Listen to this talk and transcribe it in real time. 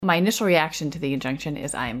My initial reaction to the injunction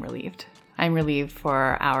is I am relieved. I'm relieved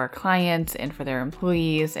for our clients and for their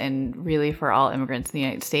employees and really for all immigrants in the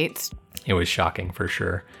United States. It was shocking for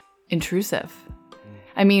sure. Intrusive.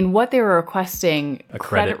 I mean, what they were requesting, a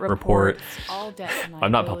credit report. All debt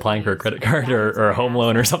I'm not applying for a credit card or a home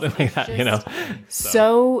loan or something like that, you know?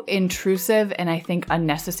 So intrusive and I think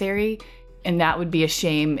unnecessary. And that would be a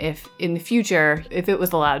shame if in the future, if it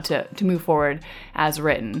was allowed to move forward as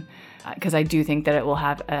written, because I do think that it will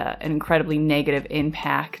have an incredibly negative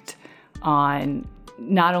impact on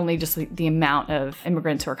not only just the amount of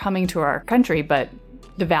immigrants who are coming to our country, but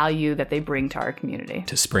the value that they bring to our community.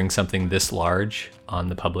 To spring something this large on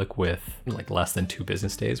the public with like less than 2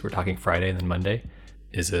 business days, we're talking Friday and then Monday,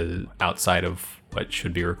 is outside of what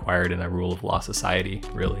should be required in a rule of law society,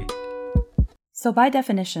 really. So by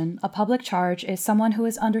definition, a public charge is someone who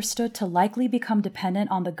is understood to likely become dependent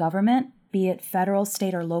on the government, be it federal,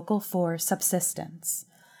 state, or local, for subsistence.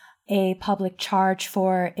 A public charge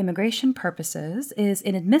for immigration purposes is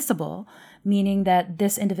inadmissible, meaning that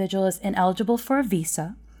this individual is ineligible for a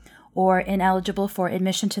visa or ineligible for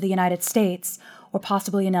admission to the United States or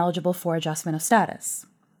possibly ineligible for adjustment of status.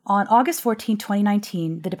 On August 14,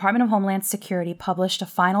 2019, the Department of Homeland Security published a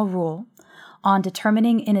final rule on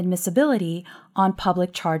determining inadmissibility on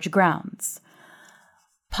public charge grounds.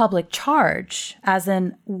 Public charge, as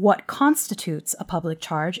in what constitutes a public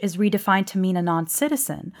charge, is redefined to mean a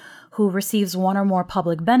non-citizen who receives one or more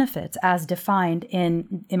public benefits as defined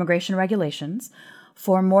in immigration regulations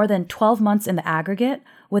for more than 12 months in the aggregate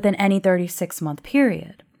within any 36-month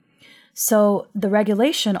period. So the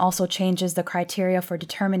regulation also changes the criteria for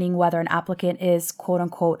determining whether an applicant is,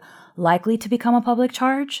 quote-unquote, likely to become a public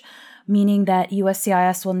charge, meaning that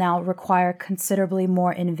USCIS will now require considerably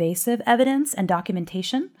more invasive evidence and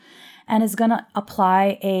documentation and is going to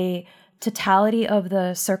apply a totality of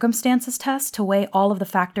the circumstances test to weigh all of the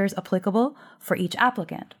factors applicable for each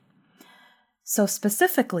applicant. So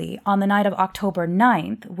specifically, on the night of October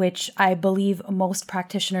 9th, which I believe most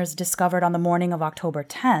practitioners discovered on the morning of October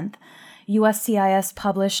 10th, USCIS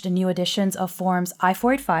published new editions of Forms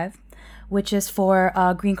I-485, which is for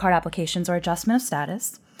green card applications or adjustment of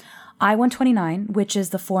status, I-129, which is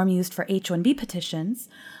the form used for H-1B petitions,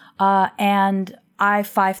 and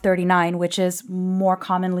I-539, which is more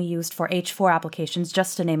commonly used for H-4 applications,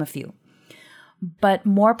 just to name a few. But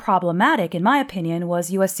more problematic, in my opinion, was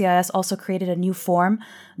USCIS also created a new form,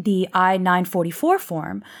 the I-944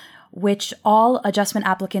 form, which all adjustment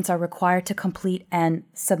applicants are required to complete and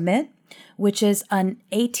submit, which is an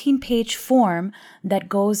 18-page form that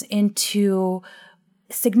goes into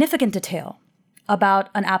significant detail about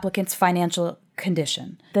an applicant's financial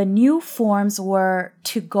condition. The new forms were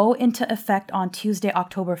to go into effect on Tuesday,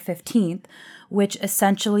 October 15th, which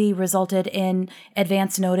essentially resulted in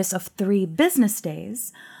advance notice of 3 business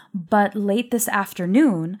days. But late this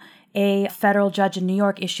afternoon, a federal judge in New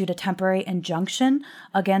York issued a temporary injunction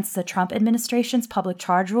against the Trump administration's public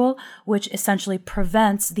charge rule, which essentially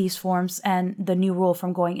prevents these forms and the new rule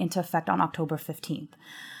from going into effect on October 15th.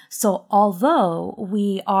 So although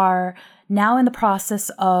we are now in the process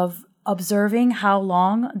of observing how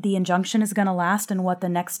long the injunction is going to last and what the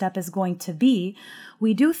next step is going to be,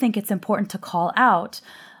 we do think it's important to call out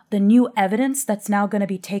the new evidence that's now going to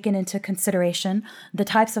be taken into consideration, the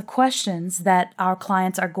types of questions that our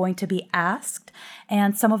clients are going to be asked,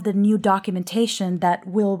 and some of the new documentation that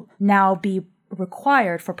will now be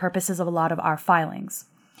required for purposes of a lot of our filings.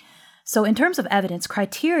 So in terms of evidence,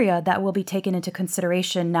 criteria that will be taken into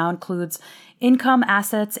consideration now includes income,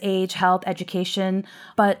 assets, age, health, education,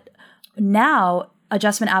 but now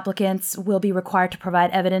adjustment applicants will be required to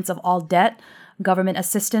provide evidence of all debt, government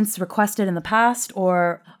assistance requested in the past,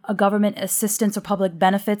 or a government assistance or public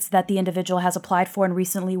benefits that the individual has applied for and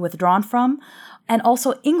recently withdrawn from, and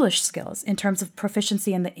also English skills in terms of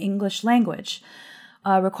proficiency in the English language.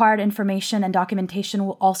 Required information and documentation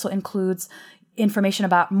will also includes information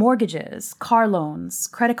about mortgages, car loans,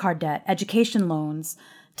 credit card debt, education loans,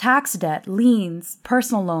 tax debt, liens,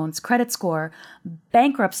 personal loans, credit score,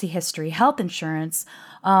 bankruptcy history, health insurance,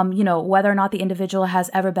 whether or not the individual has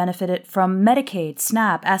ever benefited from Medicaid,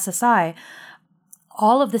 SNAP, SSI.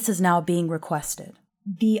 All of this is now being requested.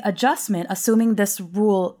 The adjustment, assuming this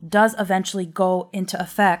rule does eventually go into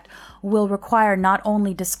effect, will require not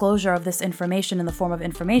only disclosure of this information in the form of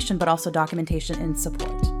information, but also documentation in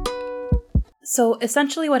support. So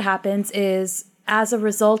essentially what happens is, as a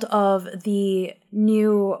result of the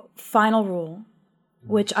new final rule,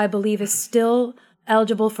 which I believe is still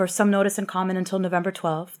eligible for some notice and comment until November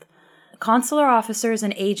 12th, consular officers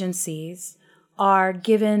and agencies are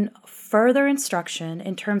given further instruction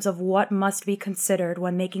in terms of what must be considered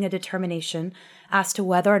when making a determination as to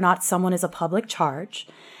whether or not someone is a public charge.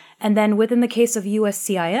 And then within the case of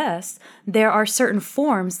USCIS, there are certain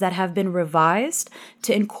forms that have been revised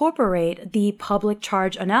to incorporate the public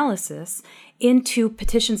charge analysis into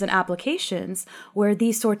petitions and applications where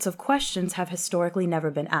these sorts of questions have historically never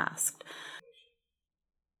been asked.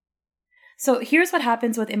 So here's what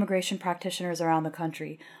happens with immigration practitioners around the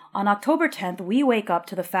country. On October 10th, we wake up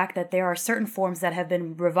to the fact that there are certain forms that have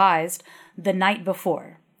been revised the night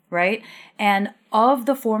before, right? And of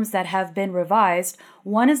the forms that have been revised,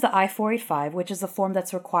 one is the I-485, which is the form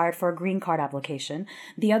that's required for a green card application.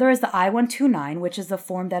 The other is the I-129, which is the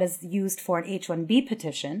form that is used for an H-1B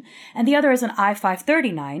petition. And the other is an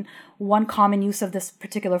I-539. One common use of this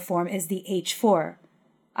particular form is the H-4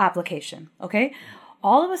 application, okay?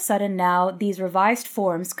 All of a sudden now, these revised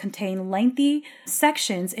forms contain lengthy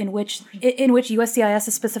sections in which USCIS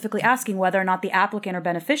is specifically asking whether or not the applicant or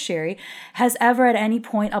beneficiary has ever at any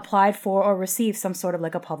point applied for or received some sort of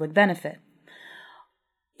like a public benefit.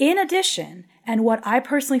 In addition, and what I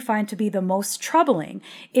personally find to be the most troubling,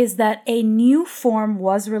 is that a new form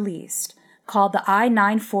was released called the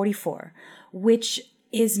I-944, which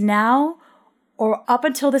is now, or up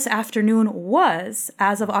until this afternoon was,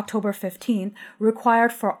 as of October 15th,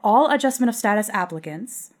 required for all adjustment of status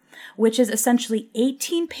applicants, which is essentially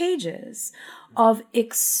 18 pages of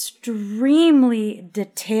extremely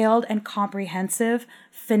detailed and comprehensive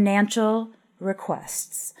financial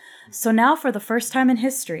requests. So now, for the first time in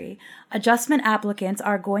history, adjustment applicants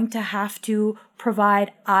are going to have to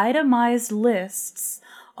provide itemized lists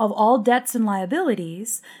of all debts and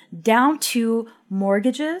liabilities down to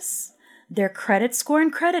mortgages, their credit score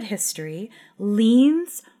and credit history,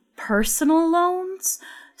 liens, personal loans,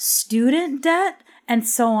 student debt, and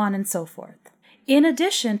so on and so forth. In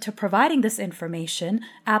addition to providing this information,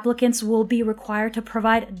 applicants will be required to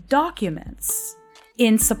provide documents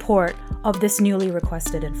in support of this newly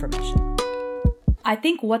requested information. I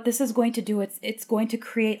think what this is going to do, it's going to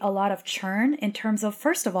create a lot of churn in terms of,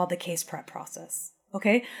 first of all, the case prep process.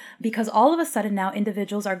 Okay? Because all of a sudden now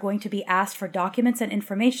individuals are going to be asked for documents and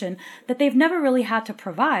information that they've never really had to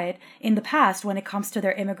provide in the past when it comes to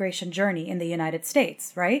their immigration journey in the United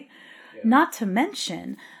States, right? Yeah. Not to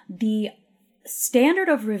mention the standard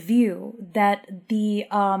of review that the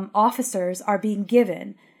officers are being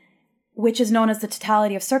given, which is known as the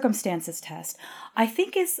totality of circumstances test, I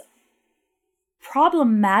think is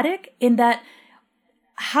problematic in that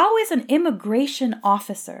how is an immigration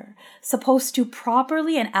officer supposed to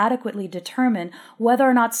properly and adequately determine whether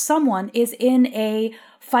or not someone is in a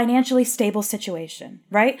financially stable situation,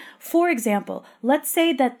 right? For example, let's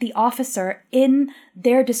say that the officer in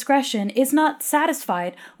their discretion is not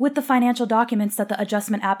satisfied with the financial documents that the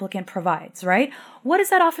adjustment applicant provides, right? What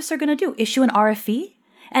is that officer going to do? Issue an RFE?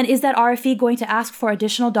 And is that RFE going to ask for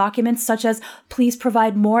additional documents such as please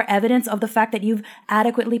provide more evidence of the fact that you've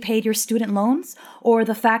adequately paid your student loans or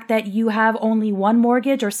the fact that you have only one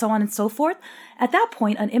mortgage or so on and so forth? At that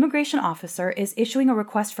point, an immigration officer is issuing a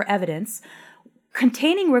request for evidence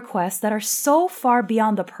containing requests that are so far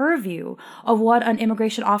beyond the purview of what an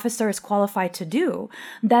immigration officer is qualified to do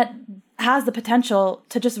that has the potential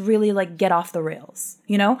to just really like get off the rails,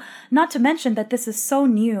 you know? Not to mention that this is so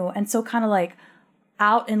new and so kind of like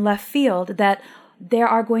out in left field that there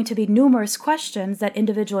are going to be numerous questions that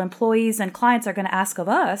individual employees and clients are going to ask of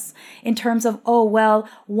us in terms of, oh, well,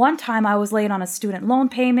 one time I was late on a student loan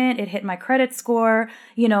payment, it hit my credit score,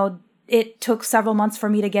 you know, it took several months for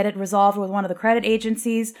me to get it resolved with one of the credit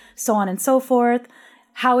agencies, so on and so forth.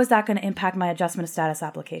 How is that going to impact my adjustment of status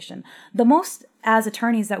application? The most, as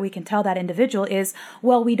attorneys, that we can tell that individual is,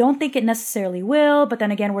 well, we don't think it necessarily will, but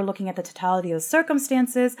then again, we're looking at the totality of the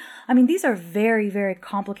circumstances. I mean, these are very, very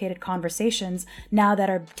complicated conversations now that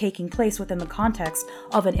are taking place within the context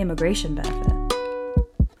of an immigration benefit.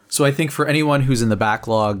 So I think for anyone who's in the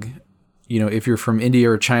backlog, you know, if you're from India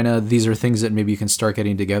or China, these are things that maybe you can start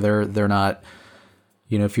getting together. They're not,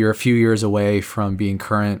 you know, if you're a few years away from being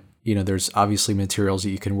current, you know, there's obviously materials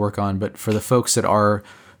that you can work on. But for the folks that are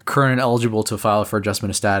current and eligible to file for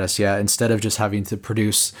adjustment of status, instead of just having to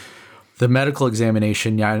produce the medical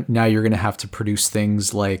examination, now you're going to have to produce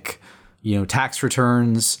things like, you know, tax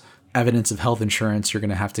returns, evidence of health insurance. You're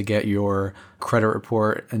going to have to get your credit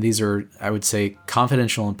report. And these are, I would say,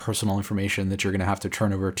 confidential and personal information that you're going to have to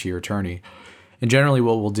turn over to your attorney. And generally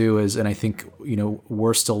what we'll do is, and I think, you know,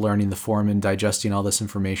 we're still learning the form and digesting all this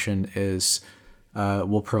information, is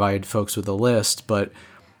we'll provide folks with a list, but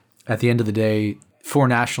at the end of the day, foreign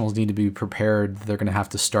nationals need to be prepared. They're going to have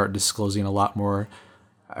to start disclosing a lot more,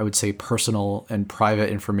 I would say, personal and private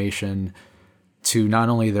information to not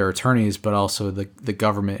only their attorneys, but also the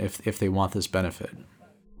government if they want this benefit.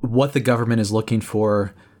 What the government is looking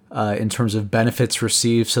for in terms of benefits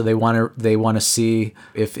received. So they want to see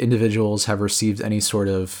if individuals have received any sort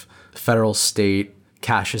of federal, state,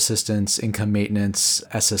 cash assistance, income maintenance,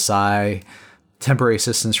 SSI, temporary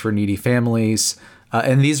assistance for needy families.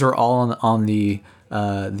 And these are all on the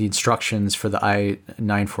instructions for the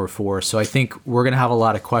I-944. So I think we're going to have a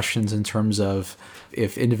lot of questions in terms of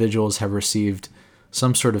if individuals have received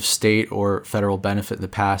some sort of state or federal benefit in the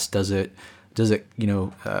past, does it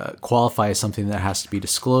qualify as something that has to be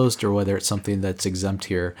disclosed, or whether it's something that's exempt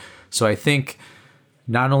here. So I think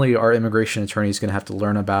not only are immigration attorneys going to have to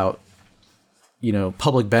learn about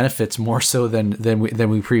public benefits more so than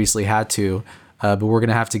we previously had to, but we're going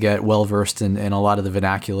to have to get well versed in a lot of the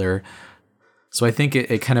vernacular. So I think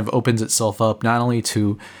it kind of opens itself up not only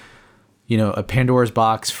to a Pandora's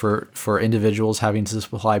box for individuals having to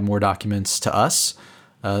supply more documents to us,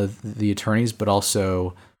 the attorneys, but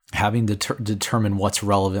also having to determine what's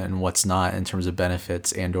relevant and what's not in terms of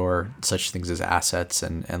benefits and or such things as assets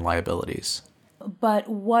and liabilities. But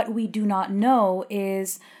what we do not know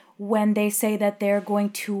is when they say that they're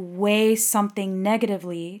going to weigh something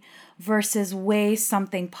negatively versus weigh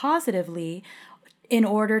something positively in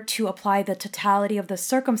order to apply the totality of the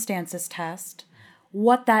circumstances test,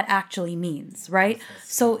 what that actually means, right?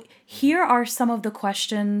 So here are some of the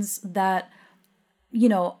questions that,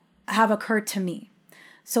 have occurred to me.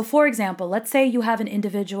 So for example, let's say you have an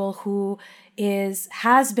individual who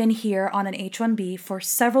has been here on an H-1B for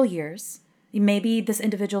several years. Maybe this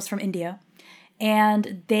individual's from India,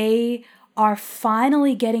 and they are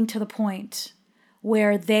finally getting to the point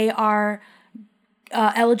where they are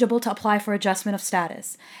eligible to apply for adjustment of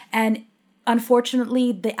status. And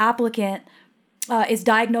unfortunately, the applicant is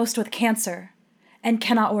diagnosed with cancer and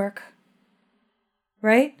cannot work,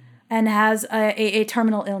 right? And has a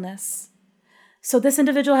terminal illness. So this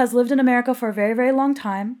individual has lived in America for a very, very long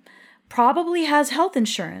time, probably has health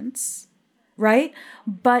insurance, right?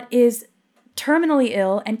 But is terminally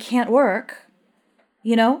ill and can't work,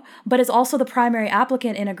 but is also the primary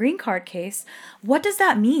applicant in a green card case. What does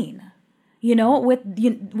that mean? With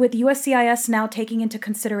USCIS now taking into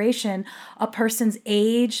consideration a person's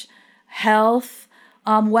age, health,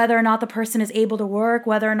 whether or not the person is able to work,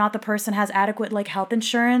 whether or not the person has adequate health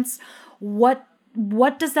insurance, what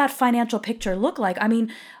does that financial picture look like? I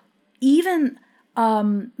mean, even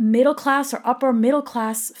middle class or upper middle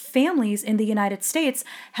class families in the United States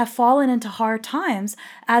have fallen into hard times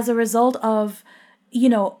as a result of,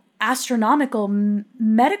 astronomical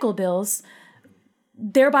medical bills,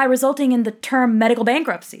 thereby resulting in the term medical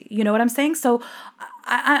bankruptcy. You know what I'm saying? So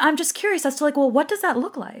I'm just curious as to what does that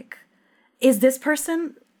look like? Is this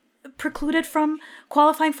person precluded from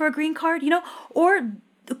qualifying for a green card? Or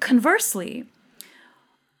conversely,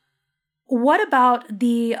 what about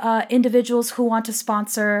the individuals who want to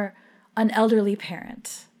sponsor an elderly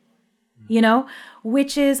parent,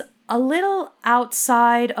 which is a little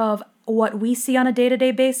outside of what we see on a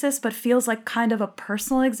day-to-day basis, but feels like kind of a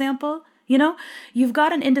personal example. You've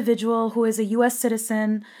got an individual who is a U.S.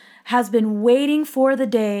 citizen, has been waiting for the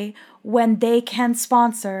day when they can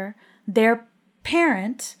sponsor their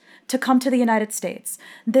parent to come to the United States.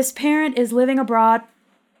 This parent is living abroad,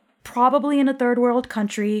 probably in a third world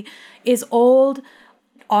country, is old,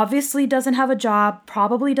 obviously doesn't have a job,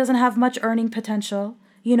 probably doesn't have much earning potential.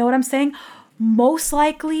 You know what I'm saying? Most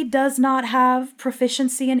likely does not have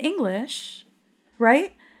proficiency in English,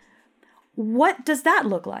 right? What does that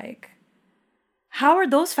look like? How are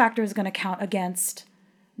those factors going to count against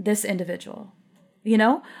this individual?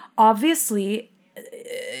 Obviously,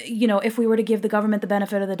 if we were to give the government the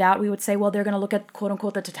benefit of the doubt, we would say, well, they're going to look at, quote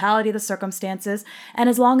unquote, the totality of the circumstances. And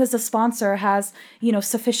as long as the sponsor has,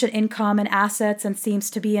 sufficient income and assets and seems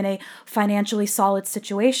to be in a financially solid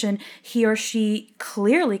situation, he or she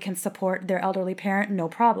clearly can support their elderly parent, no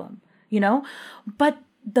problem, But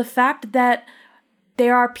the fact that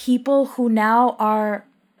there are people who now are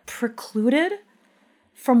precluded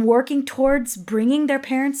from working towards bringing their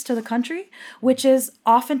parents to the country, which is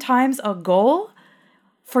oftentimes a goal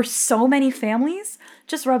for so many families,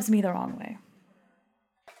 just rubs me the wrong way.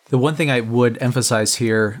 The one thing I would emphasize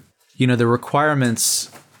here, the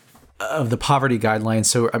requirements of the poverty guidelines.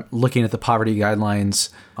 So I'm looking at the poverty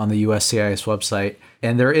guidelines on the USCIS website,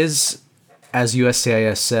 and there is, as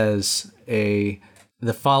USCIS says, the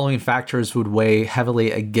following factors would weigh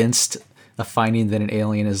heavily against a finding that an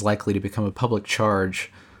alien is likely to become a public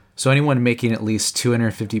charge. So anyone making at least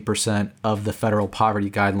 250% of the federal poverty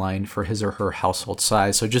guideline for his or her household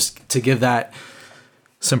size. So just to give that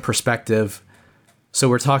some perspective, So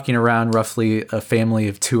we're talking around roughly a family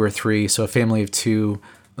of 2 or 3. So a family of 2,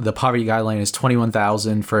 the poverty guideline is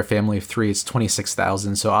 $21,000. For a family of 3, it's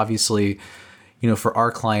 $26,000. So obviously, for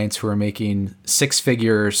our clients who are making 6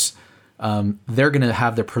 figures, they're going to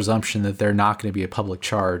have the presumption that they're not going to be a public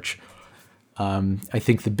charge. I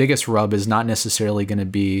think the biggest rub is not necessarily going to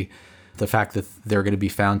be the fact that they're going to be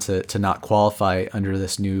found to not qualify under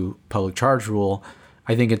this new public charge rule.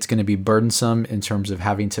 I think it's going to be burdensome in terms of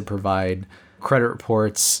having to provide credit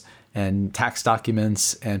reports and tax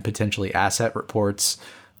documents and potentially asset reports,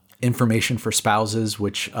 information for spouses,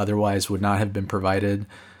 which otherwise would not have been provided.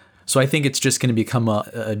 So I think it's just going to become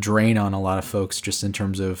a drain on a lot of folks just in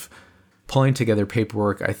terms of pulling together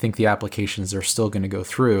paperwork. I think the applications are still going to go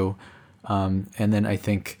through. And then I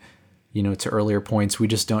think, to earlier points, we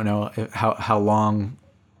just don't know how long,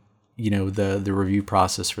 the review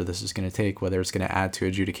process for this is going to take, whether it's going to add to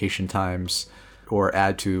adjudication times or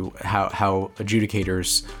add to how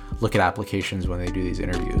adjudicators look at applications when they do these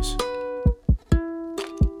interviews.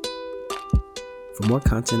 For more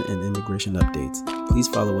content and immigration updates, please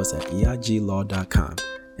follow us at EIGlaw.com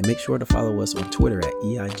and make sure to follow us on Twitter at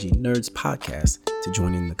EIG Nerds Podcast to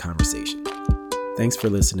join in the conversation. Thanks for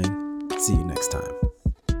listening. See you next time.